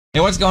Hey,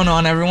 what's going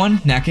on, everyone?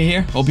 Necca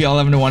here. Hope you all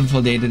having a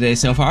wonderful day today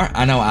so far.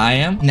 I know I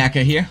am.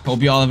 Necca here.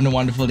 Hope you all having a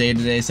wonderful day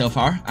today so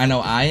far. I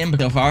know I am.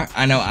 So far,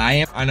 I know I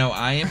am. I know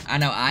I am. I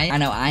know I am. I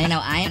know I am. I know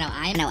I am. I know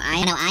I am. I know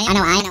I am. I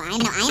know I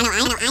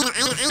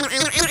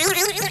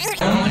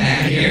am.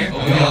 Necca here.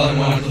 Hope you all having a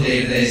wonderful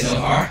day today so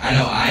far. I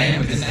know I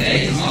am. Because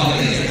today is all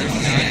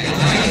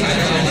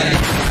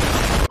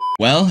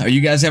Well, are you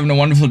guys having a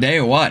wonderful day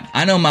or what?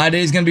 I know my day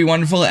is gonna be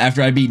wonderful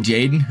after I beat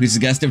Jaden, who's the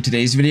guest of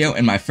today's video,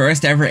 in my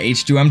first ever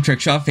H2M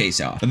Trickshot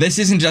face-off. But this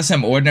isn't just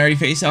some ordinary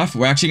face-off,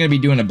 we're actually gonna be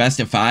doing a best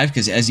of 5,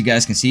 because as you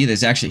guys can see,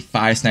 there's actually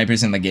 5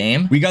 snipers in the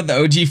game. We got the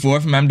OG4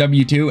 from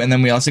MW2, and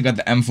then we also got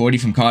the M40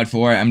 from COD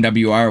 4,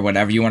 MWII, or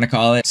whatever you want to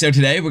call it. So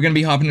today, we're gonna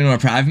be hopping into a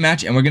private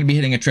match, and we're gonna be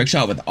hitting a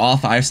trickshot with all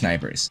 5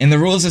 snipers. And the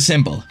rules are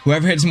simple.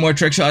 Whoever hits more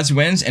trickshots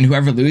wins, and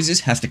whoever loses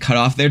has to cut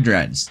off their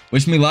dreads.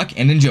 Wish me luck,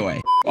 and enjoy.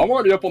 I'm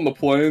already up on the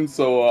plane,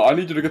 so I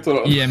need you to get to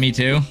the... Yeah, me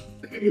too.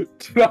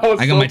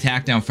 I got my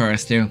tack down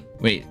first, too.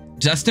 Wait,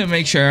 just to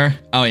make sure...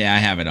 Oh, yeah, I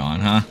have it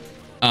on, huh?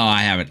 Oh,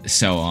 I have it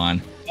so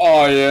on.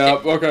 Oh, yeah.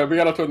 Okay, we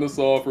gotta turn this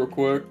off real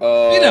quick.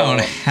 You don't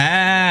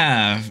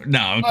have... No,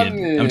 I'm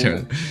kidding. I'm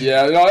turning...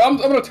 Yeah, no, I'm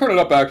gonna turn it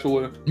up,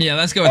 actually. Yeah,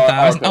 let's go with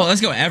 1,000. Okay. Oh,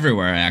 let's go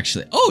everywhere,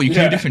 actually. Oh, you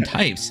can do different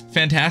types.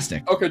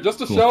 Fantastic. Okay, just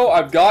to show,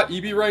 I've got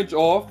EB range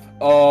off.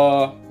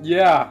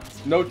 Yeah,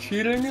 no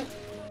cheating.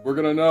 We're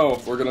gonna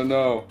know. We're gonna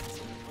know.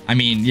 I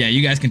mean, yeah,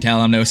 you guys can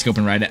tell I'm no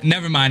scoping right at.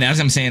 Never mind,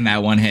 as I'm saying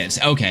that, one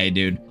hits. Okay,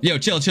 dude. Yo,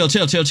 chill.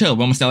 We're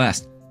almost still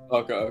last.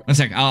 Okay. 1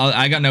 sec.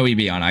 I got no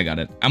EB on. I got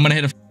it. I'm gonna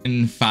hit a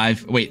f***ing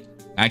 5. Wait,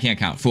 I can't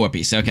count. 4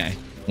 piece. Okay.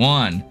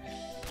 1,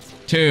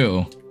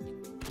 2,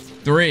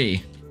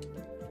 3.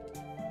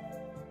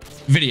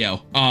 Video.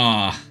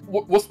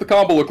 What's the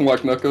combo looking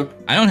like, Necca?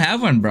 I don't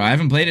have one, bro. I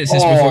haven't played it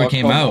since before it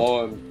came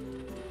out.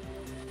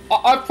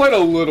 I've played a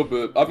little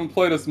bit. I haven't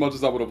played as much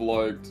as I would have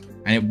liked.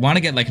 I want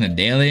to get like an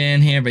Adalia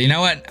in here, but you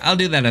know what? I'll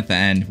do that at the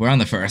end. We're on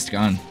the first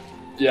gun.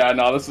 Yeah,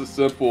 no, this is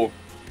simple.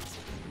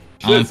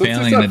 I'm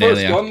failing an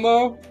Adalia. First gun,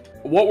 though,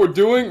 what we're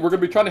doing, we're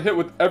going to be trying to hit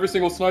with every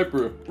single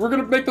sniper. We're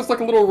going to make this like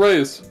a little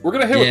race. We're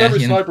going to hit with every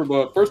sniper,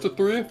 but first to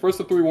 3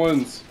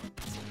 wins.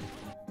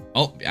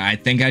 Oh, I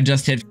think I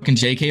just hit fucking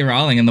J.K.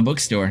 Rowling in the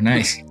bookstore.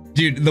 Nice.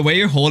 Dude, the way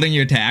you're holding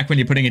your tack when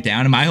you're putting it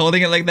down, am I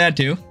holding it like that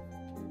too?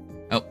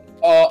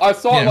 Oh. I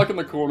saw it like in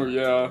the corner,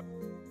 yeah.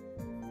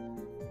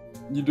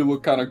 You do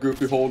look kind of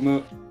goofy holding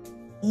it.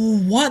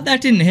 What? That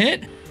didn't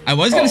hit? I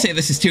was gonna say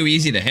this is too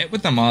easy to hit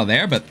with them all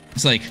there, but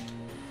it's like,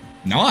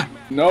 not.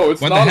 No,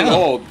 it's not at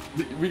all.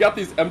 We got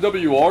these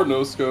MWR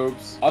no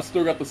scopes. I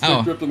still got the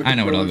stick drift and the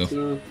controller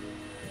too.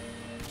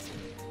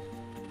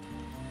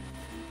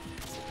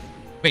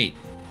 Wait,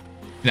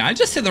 did I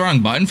just hit the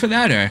wrong button for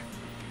that, or?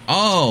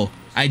 Oh,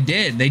 I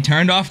did. They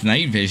turned off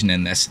night vision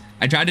in this.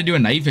 I tried to do a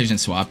night vision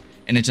swap,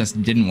 and it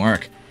just didn't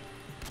work.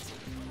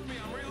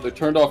 They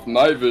turned off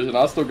night vision.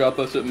 I still got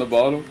that shit in the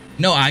bottom.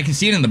 No, I can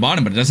see it in the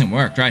bottom, but it doesn't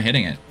work. Try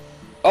hitting it.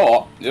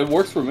 Oh, it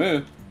works for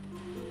me.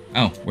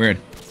 Oh, weird.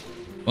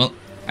 Well,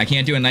 I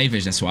can't do a night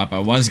vision swap. I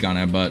was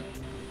gonna, but...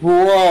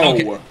 Bro!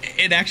 Okay,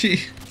 it actually...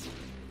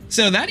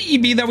 So that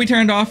EB that we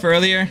turned off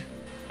earlier... you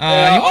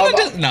wanna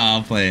just... No,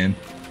 I'm playing.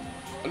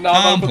 No,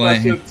 I'm gonna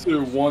put that shit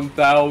to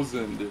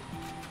 1,000.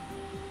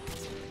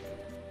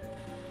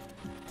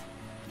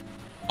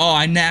 Oh,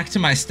 I knacked to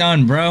my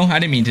stun, bro. I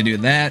didn't mean to do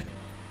that.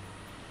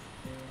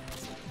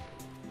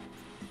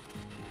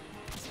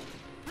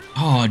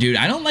 Oh, dude,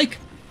 I don't like...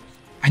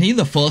 I need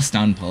the full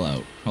stun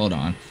pullout. Hold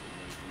on.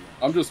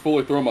 I'm just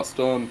fully throwing my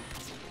stun.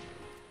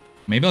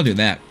 Maybe I'll do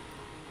that.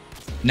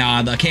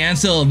 Nah, the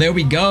cancel. There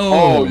we go.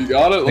 Oh, you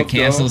got it? The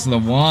cancel's the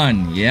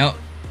one. Yep.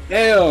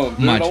 Damn, dude,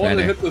 much I wanted better.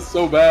 to hit this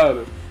so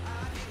bad.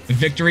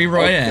 Victory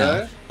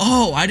Royale. Okay.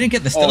 Oh, I didn't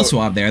get the still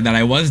swap there that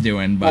I was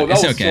doing, but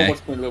it's okay. That was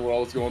so much cleaner than what I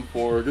was going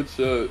for. Good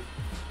shit.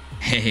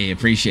 Hey,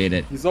 appreciate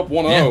it. He's up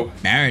 1-0. Yeah,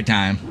 Barrett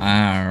time.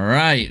 All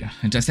right.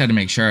 I just had to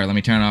make sure. Let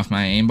me turn off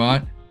my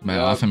aimbot. By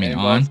off, I mean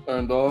on.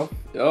 Turned off.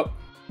 Yep.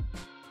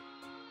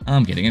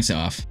 I'm getting us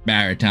off.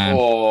 Barrett time.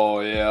 Oh,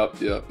 yep.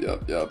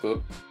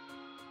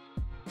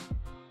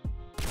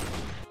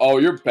 Oh,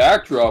 you're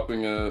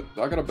backdropping it.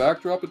 I gotta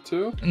backdrop it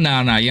too?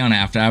 No, you don't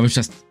have to. I was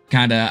just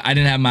kind of... I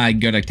didn't have my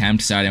good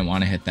attempt, so I didn't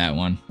want to hit that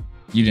one.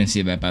 You didn't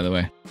see that, by the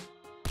way.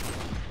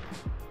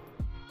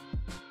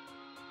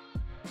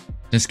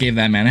 Just gave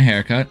that man a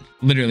haircut.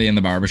 Literally in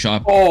the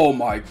barbershop. Oh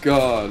my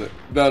god.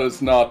 That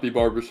is not the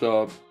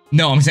barbershop.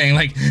 No, I'm saying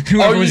like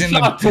whoever was in the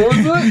towards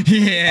it?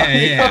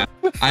 yeah.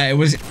 I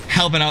was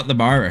helping out the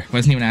barber.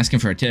 Wasn't even asking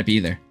for a tip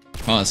either.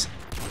 Pause.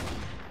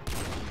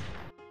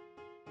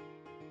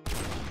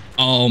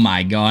 Oh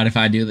my god, if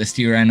I do this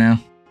to you right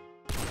now.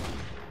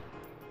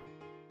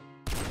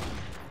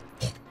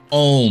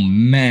 Oh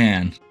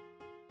man.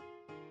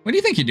 What do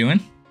you think you're doing?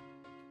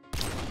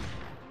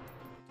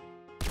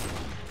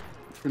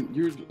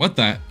 What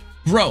the?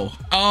 Bro,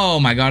 oh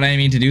my god, I didn't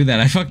mean to do that.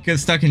 I fucking got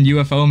stuck in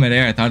UFO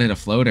midair. I thought it had a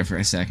floater for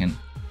a second.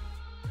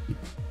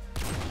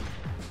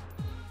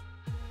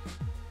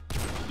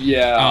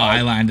 Yeah. Oh,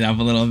 I lined it up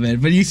a little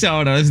bit, but you saw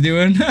what I was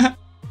doing.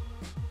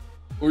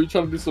 Were you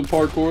trying to do some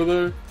parkour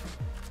there?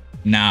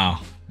 No,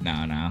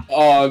 No.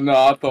 Oh, no,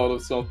 I thought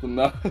of something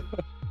now.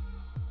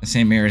 The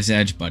same Mirror's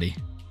Edge, buddy.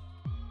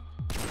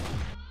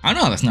 Oh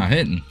no, that's not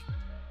hitting.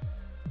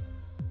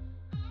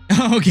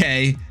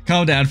 Okay,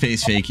 calm down,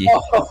 face fakey.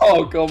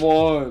 Oh, come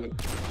on.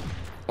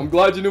 I'm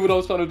glad you knew what I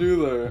was trying to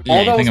do there.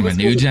 Yeah, you think I'm a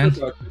new gen?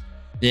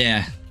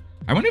 Yeah.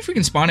 I wonder if we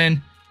can spawn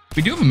in.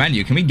 We do have a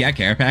menu. Can we get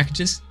care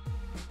packages?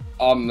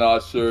 I'm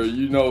not sure.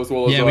 You know as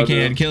well as I do. Yeah, we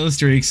can. Kill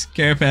streaks.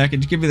 Care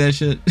package. Give me that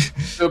shit.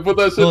 Yeah, put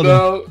that shit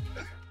down.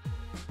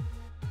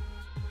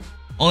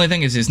 Only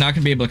thing is, it's not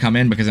going to be able to come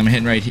in because I'm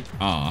hitting right here.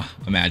 Oh,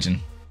 imagine.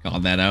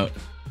 Called that out.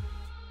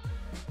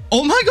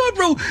 Oh my god,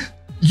 bro.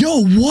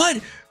 Yo, what?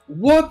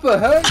 What the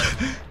heck?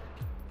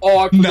 Oh,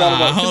 I forgot about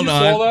that. Hold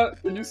on. Stall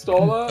that? Can you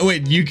stall that?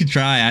 Wait, you could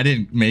try. I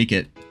didn't make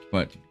it,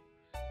 but...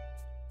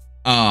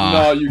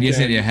 no, you just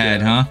hit your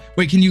head, huh?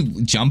 Wait, can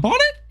you jump on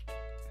it?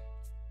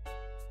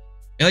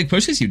 It like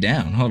pushes you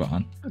down. Hold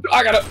on.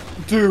 I got a...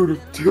 Dude,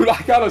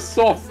 I got a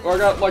soft... I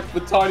got like the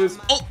tiniest...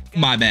 Oh,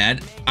 my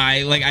bad.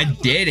 I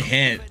did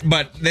hit,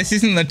 but this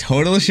isn't the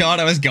total shot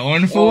I was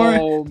going for.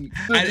 Dude,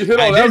 you hit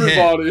on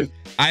everybody.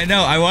 I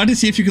know. I wanted to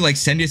see if you could like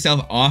send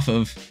yourself off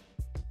of...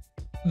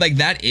 Like,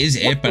 that is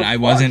it, but I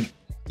wasn't...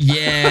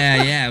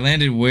 Yeah, it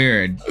landed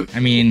weird.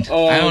 I mean,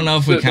 I don't know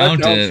if we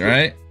counted it,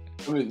 right?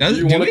 I mean, do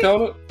you want to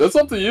count it? That's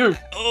up to you.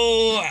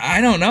 Oh, I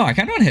don't know. I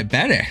kind of want to hit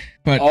better,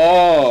 but...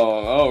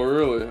 Oh,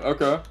 really?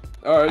 Okay.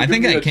 All right. I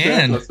think I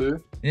can.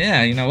 Chance,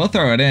 yeah, you know, we'll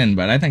throw it in,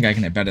 but I think I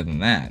can hit better than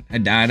that. I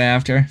died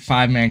after.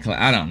 5-man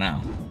I don't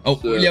know.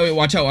 Oh, shit. Yeah, wait,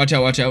 watch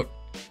out.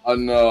 I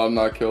know, I'm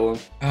not killing.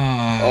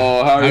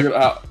 Oh, how are you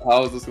gonna...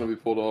 How is this gonna be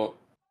pulled off?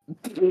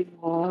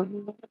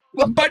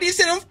 Buddy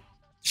said a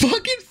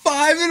fucking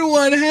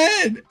 5-in-1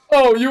 head.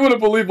 Oh, you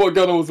wouldn't believe what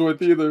gun it was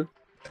with either.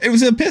 It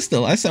was a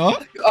pistol. I saw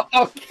it.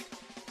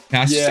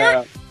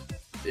 Yeah.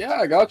 Yeah,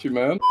 I got you,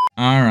 man.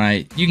 All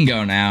right, you can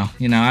go now.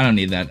 You know, I don't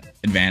need that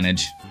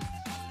advantage.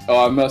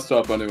 Oh, I messed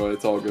up anyway.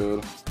 It's all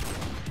good.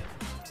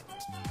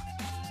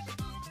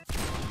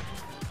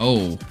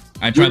 Oh,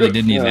 I probably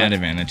did need that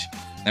advantage.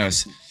 That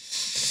was...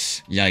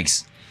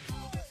 Yikes.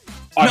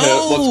 Let's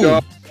go.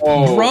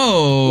 Oh. Bro.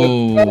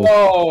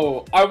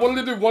 Oh, I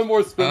wanted to do one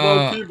more spin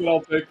low-key, but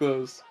I'll take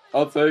this.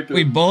 I'll take it.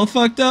 We both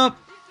fucked up?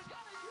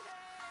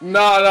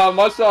 Nah,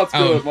 my shot's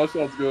good. My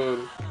shot's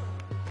good.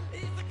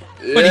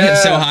 But you hit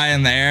so high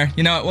in there.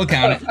 You know what? We'll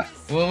count it.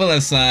 We'll let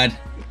it slide.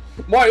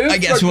 I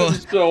guess we'll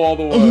show all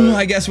the way.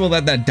 I guess we'll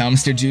let that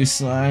dumpster juice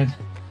slide.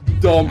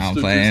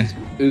 Dumpster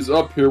juice is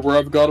up here where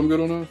I've got him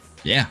good enough.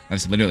 Yeah,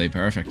 that's literally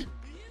perfect.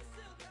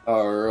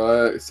 All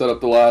right, set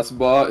up the last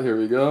bot. Here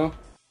we go.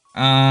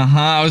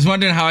 I was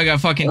wondering how I got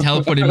fucking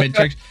teleported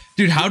mid-trick.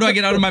 Dude, how do I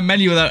get out of my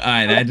menu without...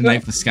 Alright, I had to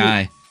knife the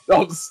sky.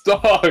 I'm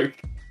stuck.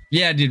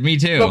 Yeah, dude, me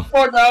too. Get the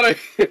fuck out of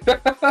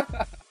here.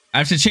 I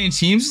have to change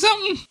teams or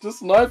something?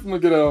 Just knife him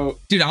and get out.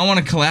 Dude, I don't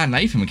want to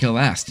knife him and kill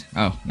last.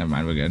 Oh, never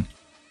mind, we're good.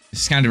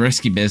 This is kind of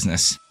risky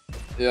business.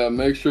 Yeah,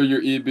 make sure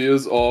your EB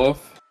is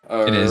off.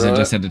 It is, I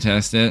just had to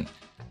test it.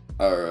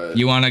 Alright.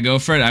 You want to go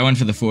for it? I went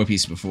for the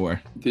 4-piece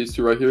before. These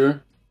two right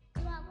here.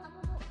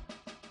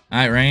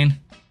 Alright, Rain.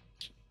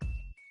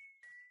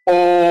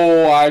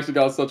 Oh, I actually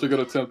got such a good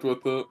attempt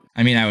with it.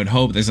 I mean, I would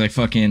hope. There's like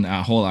fucking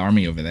a whole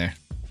army over there.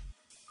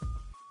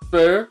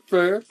 Fair.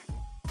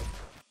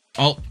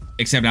 Oh,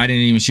 except I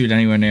didn't even shoot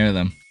anywhere near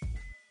them.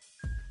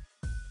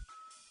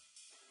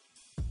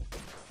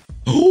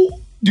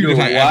 Oh, dude, if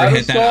I ever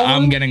hit that,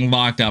 I'm getting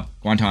locked up.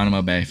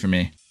 Guantanamo Bay for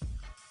me.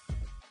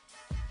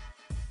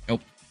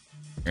 Nope.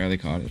 Barely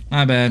caught it.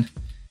 My bad.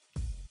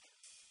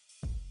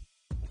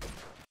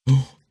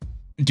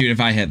 Dude,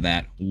 if I hit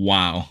that,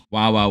 wow.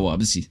 Wow,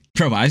 whoopsie.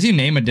 Bro, why does you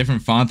name a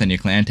different font than your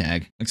clan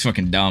tag? Looks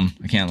fucking dumb.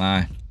 I can't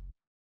lie.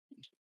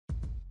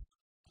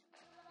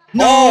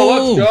 No! Oh,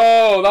 let's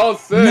go. That was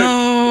sick.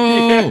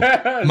 No!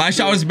 Yes. My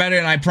shot was better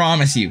than I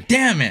promise you.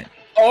 Damn it.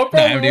 Oh, it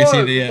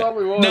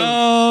probably was.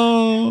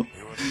 No!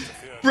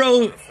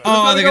 Bro,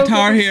 oh, the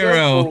guitar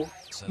hero.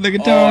 The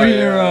guitar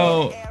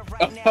hero.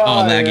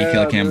 Oh, laggy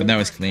kill cam, but that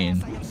was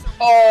clean.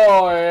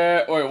 Oh,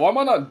 yeah. Wait, why am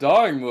I not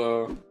dying,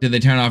 though? Did they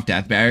turn off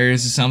death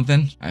barriers or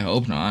something? I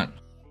hope not.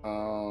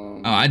 Oh,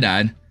 I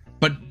died.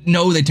 But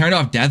no, they turned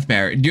off death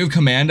barrier. Do you have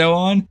commando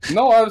on?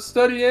 No, I have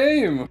steady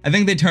aim. I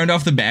think they turned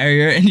off the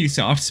barrier and you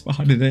soft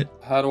spotted it.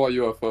 How do I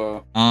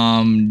UFO?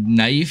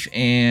 Knife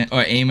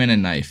or aim and a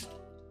knife.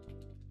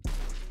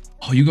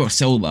 Oh, you go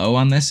so low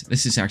on this?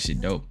 This is actually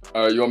dope.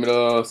 Alright, you want me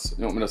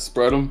to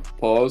spread them?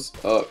 Pause.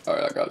 Alright,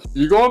 I got you.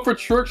 You going for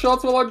trick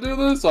shots while I do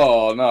this?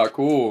 Oh, nah,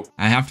 cool.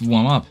 I have to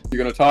warm up. You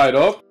gonna tie it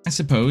up? I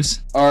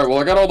suppose. Alright, well,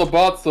 I got all the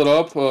bots set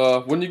up.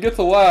 When you get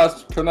to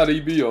last, turn that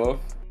EB off.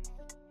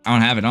 I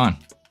don't have it on.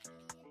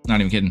 Not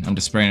even kidding. I'm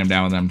just spraying them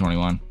down with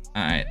M21.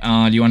 Alright,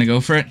 do you want to go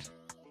for it?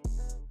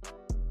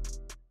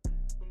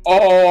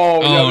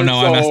 Oh, yeah, no,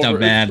 I messed up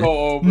bad.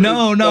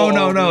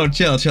 No.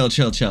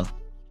 Chill.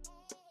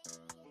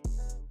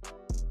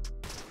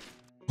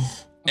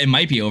 It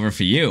might be over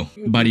for you,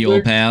 buddy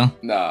old pal.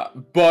 Nah,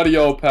 buddy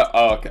old pal.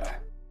 Oh, okay.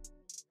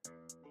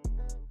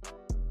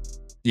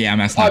 Yeah,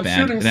 that's not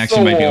bad. It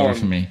actually might be over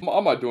for me. I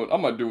might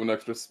do an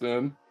extra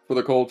spin for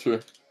the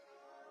culture.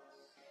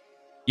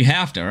 You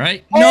have to,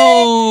 right? Oh,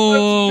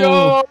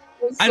 No!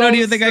 let's go. I don't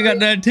even think I got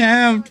the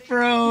attempt,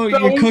 bro.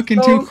 That You're was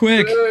cooking so too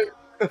quick.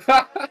 sick.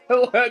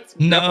 Let's go,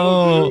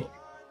 No. dude.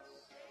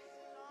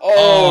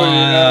 Oh,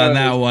 yeah.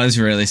 That was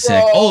really sick.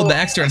 Bro. Oh, the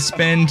extra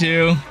spin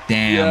too.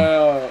 Damn.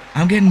 Yeah.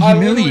 I'm getting I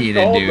literally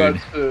humiliated, called dude.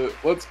 that shit.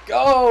 Let's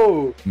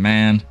go.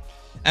 Man.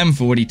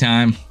 M40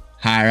 time.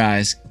 High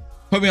rise.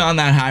 Put me on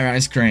that high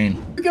rise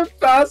crane. I get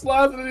fast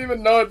last. I didn't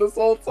even know it this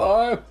whole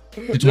time.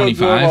 To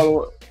 25?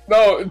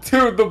 No,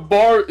 dude, the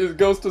bar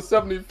goes to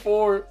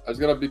 74. I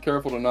just gotta be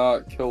careful to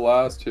not kill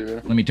last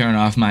here. Let me turn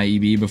off my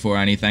EB before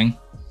anything.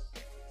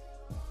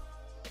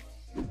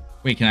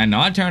 Wait, can I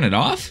not turn it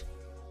off?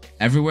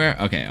 Everywhere?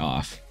 Okay,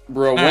 off.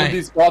 Bro, one of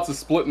these spots is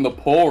splitting the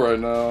pole right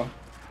now.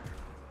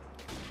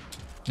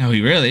 Oh,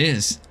 he really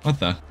is. What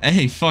the?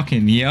 Hey,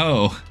 fucking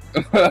yo.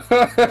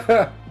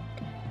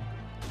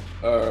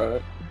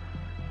 Alright.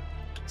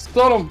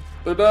 Stun them.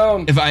 They're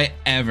down. If I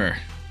ever,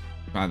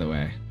 by the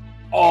way.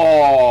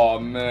 Oh,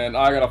 man.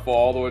 I gotta fall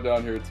all the way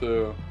down here,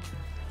 too.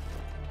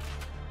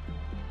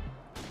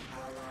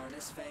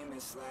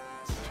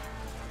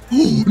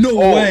 No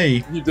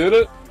way. You did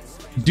it?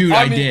 Dude,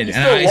 I did. you And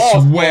still I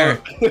lost,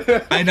 swear.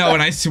 but- I know,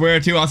 and I swear,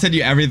 too, I'll send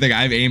you everything.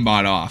 I've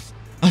aimbot off.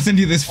 I'll send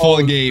you this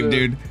full game,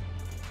 shit.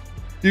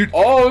 dude.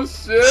 Oh,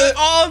 shit.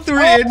 All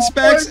three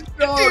inspects.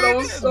 My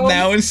God,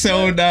 That was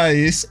so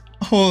nice.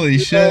 Holy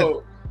shit.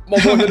 Yo,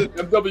 my boy hit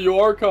an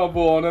MWR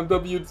combo on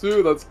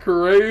MW2. That's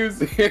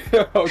crazy.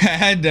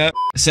 Had to.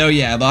 So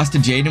yeah, I lost to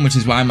Jaden, which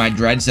is why my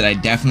dreads that I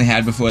definitely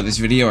had before this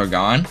video are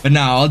gone. But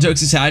now, all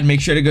jokes aside, make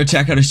sure to go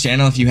check out his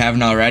channel if you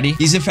haven't already.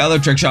 He's a fellow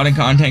trickshotting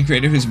content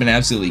creator who's been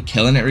absolutely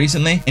killing it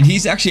recently. And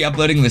he's actually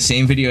uploading the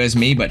same video as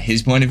me, but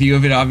his point of view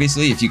of it,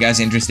 obviously, if you guys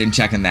are interested in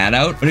checking that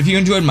out. But if you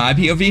enjoyed my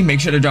POV, make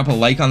sure to drop a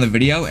like on the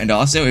video. And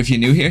also, if you're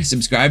new here,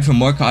 subscribe for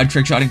more COD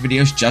trickshotting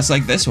videos just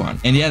like this one.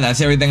 And yeah,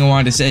 that's everything I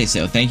wanted to say.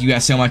 So thank you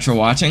guys so much for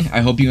watching. I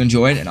hope you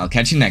enjoyed, and I'll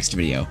catch you next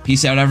video.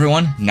 Peace out,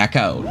 everyone. Necca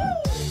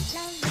out.